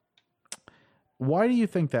 Why do you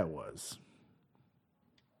think that was?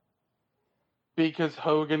 Because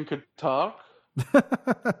Hogan could talk.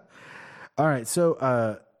 All right,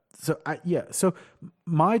 so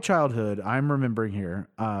my childhood, I'm remembering here.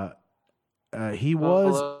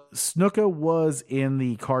 Snuka was in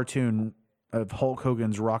the cartoon of Hulk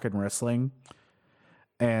Hogan's Rockin' Wrestling,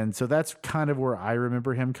 and so that's kind of where I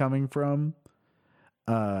remember him coming from.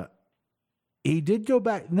 He did go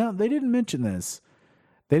back. No, they didn't mention this.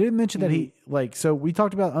 They didn't mention that he so we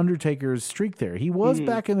talked about Undertaker's streak there. He was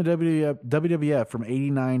back in the WWF from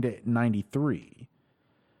 89 to 93,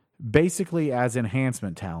 basically as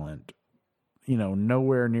enhancement talent, you know,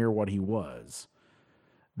 nowhere near what he was.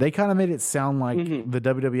 They kind of made it sound like the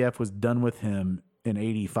WWF was done with him in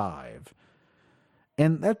 85.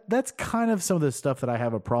 And that's kind of some of the stuff that I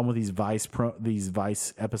have a problem with these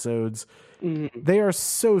Vice episodes. They are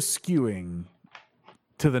so skewing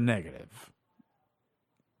to the negative.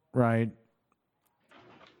 Right.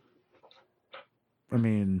 I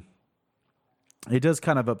mean, it does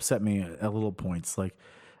kind of upset me at little points. Like,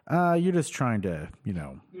 you're just trying to, you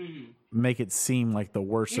know, make it seem like the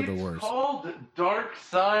worst of the worst. It's called Dark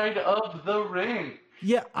Side of the Ring.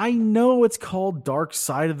 Yeah, I know it's called Dark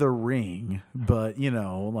Side of the Ring, but, you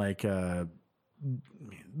know, like,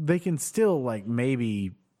 they can still, like,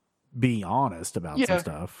 maybe be honest about some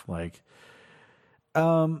stuff. Like,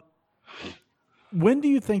 When do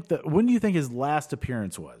you think his last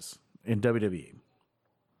appearance was in WWE?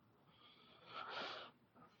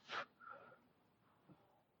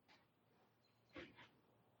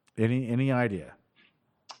 Any idea?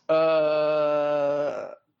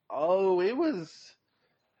 It was.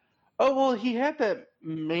 Oh well, he had that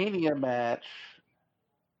Mania match.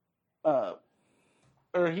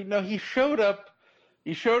 He showed up.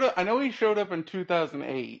 I know he showed up in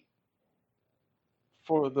 2008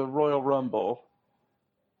 for the Royal Rumble.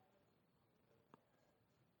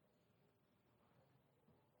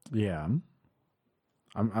 Yeah,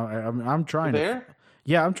 I'm trying there?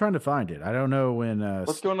 Yeah, I'm trying to find it. I don't know when.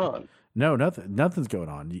 What's going on? No, nothing's going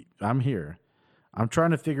on. I'm here. I'm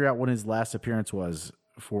trying to figure out when his last appearance was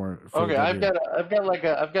for okay, I've got like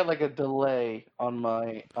a delay on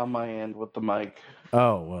my end with the mic.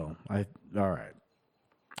 Oh well, all right.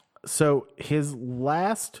 So his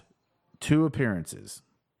last 2 appearances.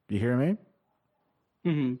 You hear me?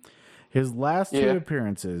 Mm-hmm. His last 2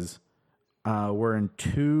 appearances were in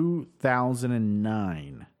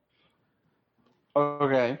 2009.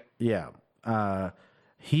 Okay. Yeah.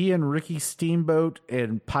 He and Ricky Steamboat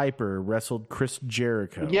and Piper wrestled Chris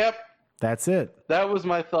Jericho. Yep. That's it. That was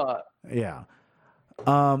my thought. Yeah.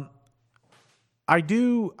 I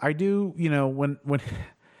do, you know, when,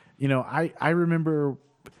 you know, I remember,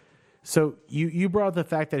 so you brought up the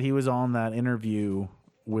fact that he was on that interview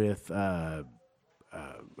with,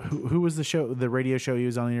 who was the radio show he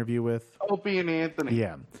was on the interview with? Opie and Anthony.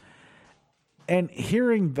 Yeah. And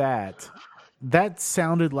hearing that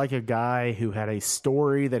sounded like a guy who had a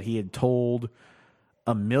story that he had told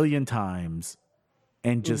a million times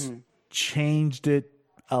and just changed it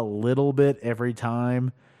a little bit every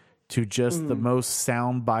time to just the most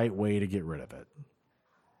soundbite way to get rid of it.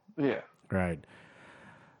 Yeah. Right.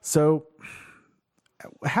 So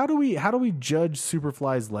how do we judge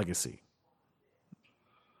Superfly's legacy?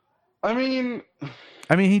 I mean,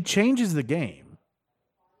 he changes the game.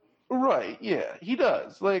 Right, yeah, he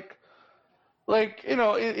does. Like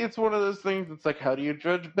it's one of those things. It's like, how do you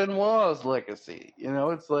judge Benoit's legacy?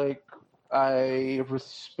 It's like, I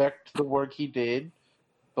respect the work he did,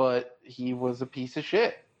 but he was a piece of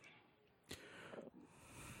shit.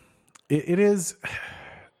 It is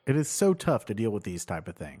so tough to deal with these type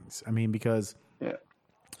of things. Because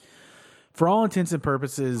for all intents and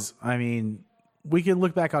purposes, we can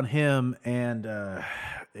look back on him and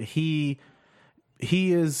he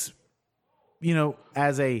is,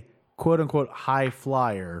 as a quote unquote high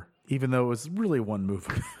flyer, even though it was really one move.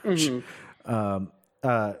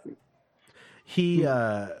 He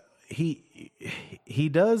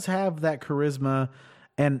does have that charisma.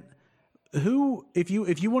 And if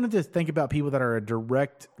you wanted to think about people that are a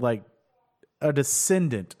direct, like a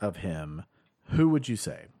descendant of him, who would you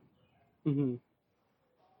say?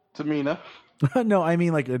 Tamina. No,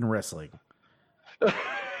 like in wrestling.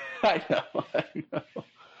 I know.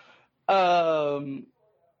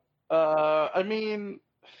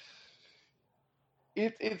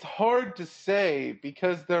 It's hard to say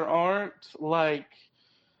because there aren't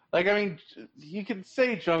you can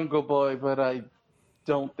say Jungle Boy, but I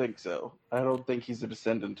don't think so. I don't think he's a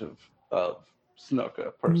descendant of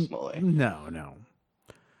Snuka personally. No.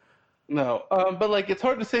 But it's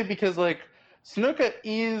hard to say because Snuka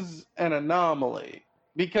is an anomaly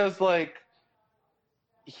because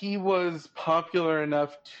he was popular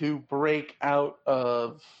enough to break out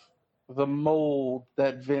of the mold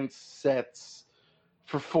that Vince sets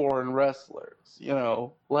for foreign wrestlers.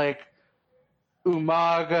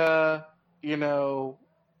 Umaga,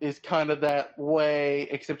 is kind of that way,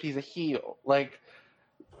 except he's a heel.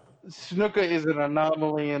 Snuka is an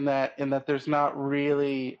anomaly in that there's not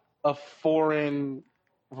really a foreign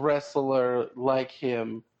wrestler like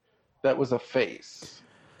him that was a face.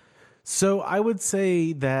 So I would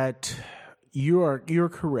say that you're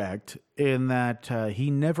correct in that he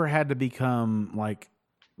never had to become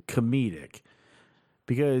comedic,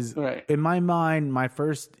 because in my mind, my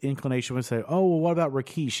first inclination would say, oh, well, what about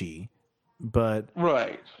Rikishi? But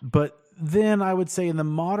then I would say in the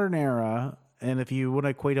modern era, and if you want to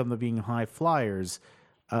equate them to being high flyers,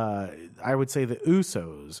 I would say the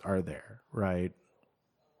Usos are there, right?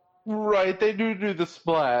 Right, they do the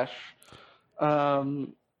splash.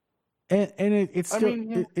 And it's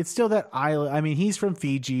still it's still that island. He's from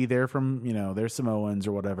Fiji. They're from they're Samoans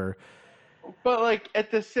or whatever. But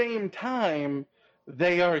at the same time,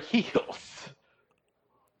 they are heels.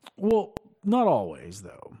 Well, not always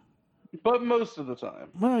though. But most of the time.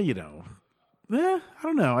 Well, I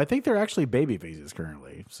don't know. I think they're actually baby faces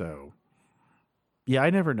currently. So yeah, I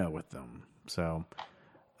never know with them. So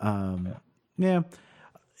yeah.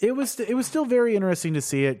 It was still very interesting to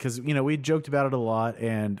see it because, we joked about it a lot,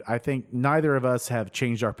 and I think neither of us have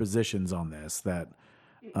changed our positions on this.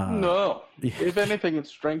 No. If anything, it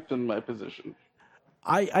strengthened my position.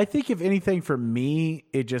 I think if anything for me,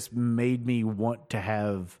 it just made me want to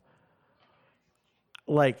have,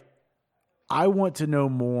 I want to know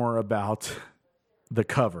more about the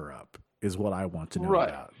cover-up is what I want to know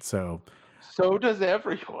about. So does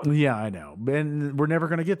everyone. Yeah, I know. And we're never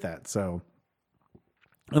going to get that, so...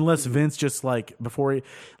 Unless Vince just before he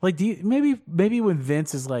maybe when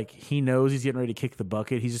Vince is he knows he's getting ready to kick the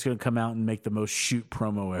bucket, he's just going to come out and make the most shoot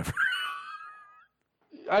promo ever.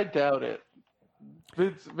 I doubt it.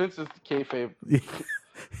 Vince is the kayfabe.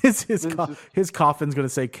 His coffin's going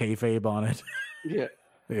to say kayfabe on it. Yeah.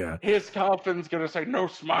 Yeah. His coffin's going to say no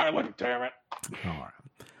smiling, damn it. All right.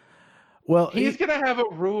 Well, he's going to have a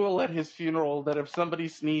rule at his funeral that if somebody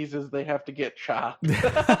sneezes, they have to get chopped.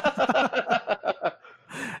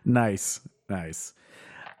 Nice.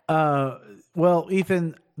 Well,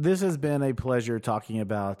 Ethan, this has been a pleasure talking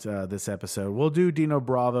about this episode. We'll do Dino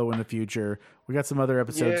Bravo in the future. We got some other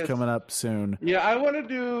episodes coming up soon. Yeah, I want to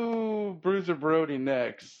do Bruiser Brody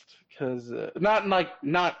next because not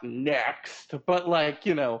next, but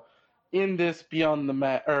in this Beyond the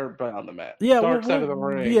Mat. Yeah, Dark Side of the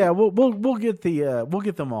Ring. Yeah, we'll get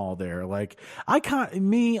them all there. I'm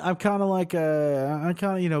kind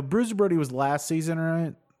of Bruiser Brody was last season,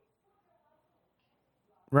 right?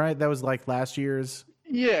 right? That was like last year's.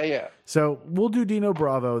 Yeah. So we'll do Dino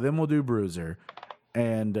Bravo, then we'll do Bruiser,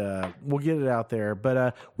 and we'll get it out there.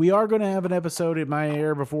 But we are going to have an episode. It might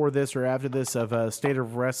air before this or after this of State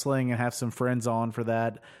of Wrestling and have some friends on for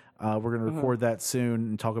that. We're going to record that soon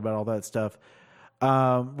and talk about all that stuff.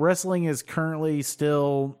 Wrestling is currently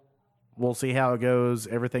still, we'll see how it goes.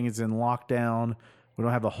 Everything is in lockdown. We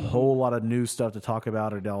don't have a whole lot of new stuff to talk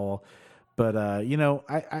about at all. But,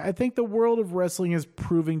 I think the world of wrestling is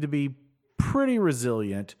proving to be pretty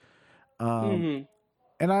resilient. And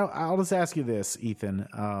I'll just ask you this, Ethan.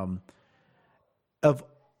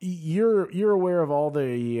 You're aware of all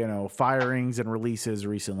the, firings and releases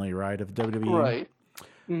recently, right, of WWE?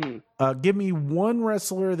 Right. Give me one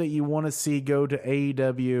wrestler that you want to see go to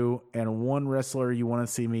AEW, and one wrestler you want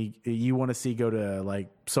to see go to like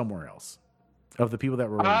somewhere else. Of the people that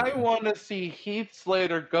were, I want to see Heath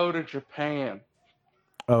Slater go to Japan.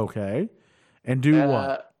 Okay, and do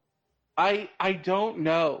what? I don't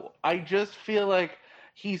know. I just feel like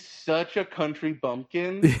he's such a country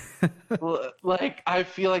bumpkin. Like I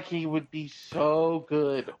feel like he would be so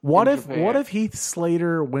good. What if Heath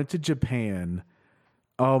Slater went to Japan?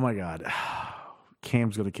 Oh my God,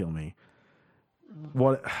 Cam's gonna kill me.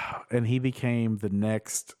 What? And he became the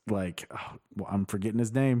next I'm forgetting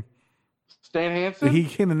his name. Stan Hansen? He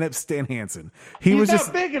became the next Stan Hansen. He's was not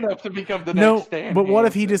just big enough to become the next Stan but what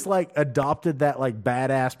if he Hansen. just adopted that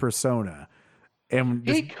badass persona? And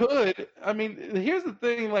he could. I mean, here's the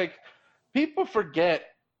thing: people forget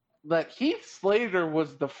that Heath Slater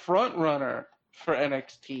was the front runner for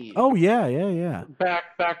NXT. Oh yeah.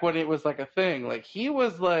 Back when it was a thing. He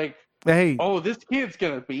was hey, oh, this kid's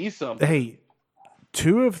gonna be something. Hey,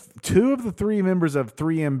 two of the three members of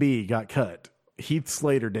 3MB got cut. Heath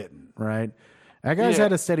Slater didn't, right? That guy's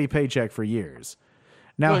had a steady paycheck for years.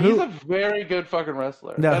 Now he's a very good fucking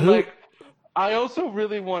wrestler. Now and I also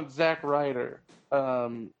really want Zack Ryder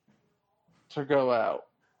to go out.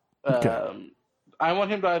 Okay. I want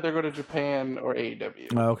him to either go to Japan or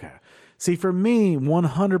AEW. Okay. See, for me,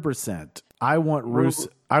 100%, I want Rusev.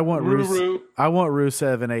 I want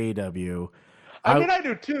Rusev in AEW. I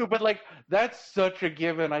do too, but that's such a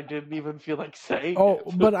given. I didn't even feel like saying. Oh,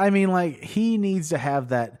 it. but I mean, he needs to have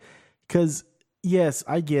that because yes,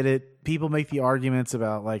 I get it. People make the arguments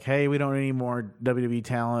about hey, we don't need any more WWE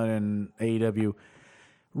talent in AEW.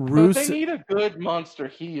 But they need a good monster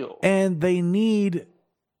heel, and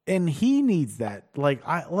he needs that.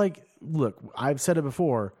 Look, I've said it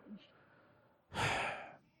before.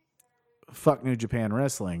 Fuck New Japan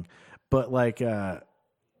Wrestling, but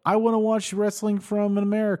I want to watch wrestling from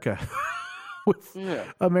America with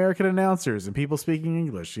American announcers and people speaking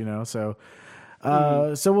English, so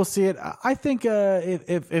so we'll see it. I think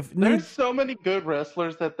if there's so many good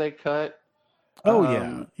wrestlers that they cut.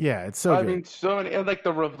 Oh yeah, it's so good. I mean, so many, and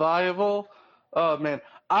the Revival. Oh man,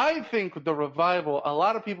 I think the Revival. A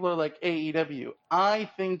lot of people are like AEW. I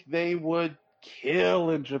think they would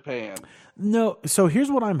kill in Japan. No, so here's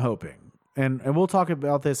what I'm hoping. And we'll talk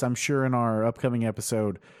about this, I'm sure, in our upcoming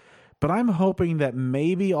episode. But I'm hoping that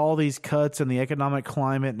maybe all these cuts and the economic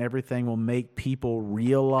climate and everything will make people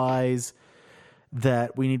realize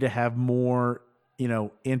that we need to have more,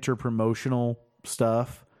 interpromotional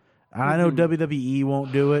stuff. I know WWE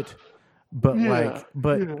won't do it, but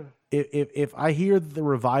if I hear the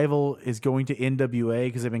Revival is going to NWA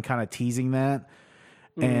because they've been kind of teasing that,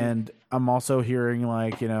 and I'm also hearing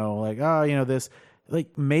this.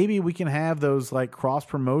 Maybe we can have those cross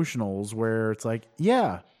promotionals where it's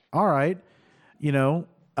all right,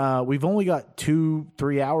 we've only got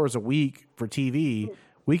 2-3 hours a week for TV.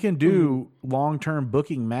 We can do long-term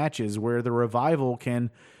booking matches where the Revival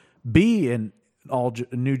can be in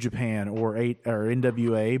New Japan or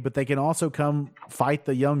NWA, but they can also come fight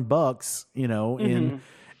the Young Bucks,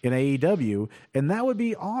 in AEW, and that would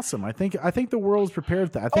be awesome. I think the world is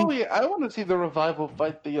prepared for that. I want to see the Revival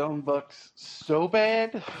fight the Young Bucks so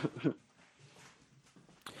bad.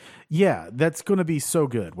 Yeah, that's going to be so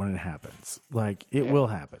good when it happens. It will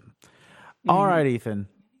happen. All right, Ethan.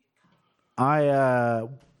 I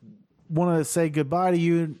want to say goodbye to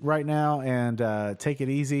you right now and take it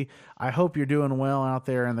easy. I hope you're doing well out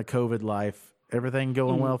there in the COVID life. Everything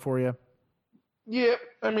going well for you? Yeah,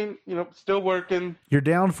 I mean, still working. You're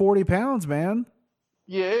down 40 pounds, man.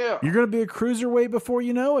 Yeah. You're going to be a cruiserweight before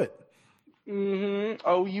you know it.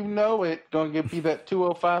 Oh, you know it. Going to be that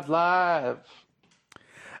 205 live.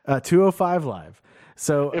 205 live.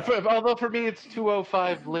 So, although for me it's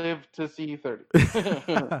 205 live to see 30.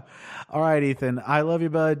 All right, Ethan. I love you,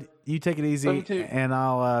 bud. You take it easy, Love you too. and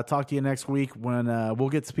I'll talk to you next week when we'll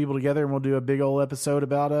get some people together and we'll do a big old episode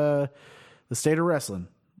about the state of wrestling.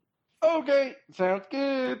 Okay, sounds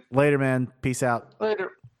good. Later, man. Peace out.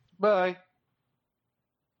 Later. Bye.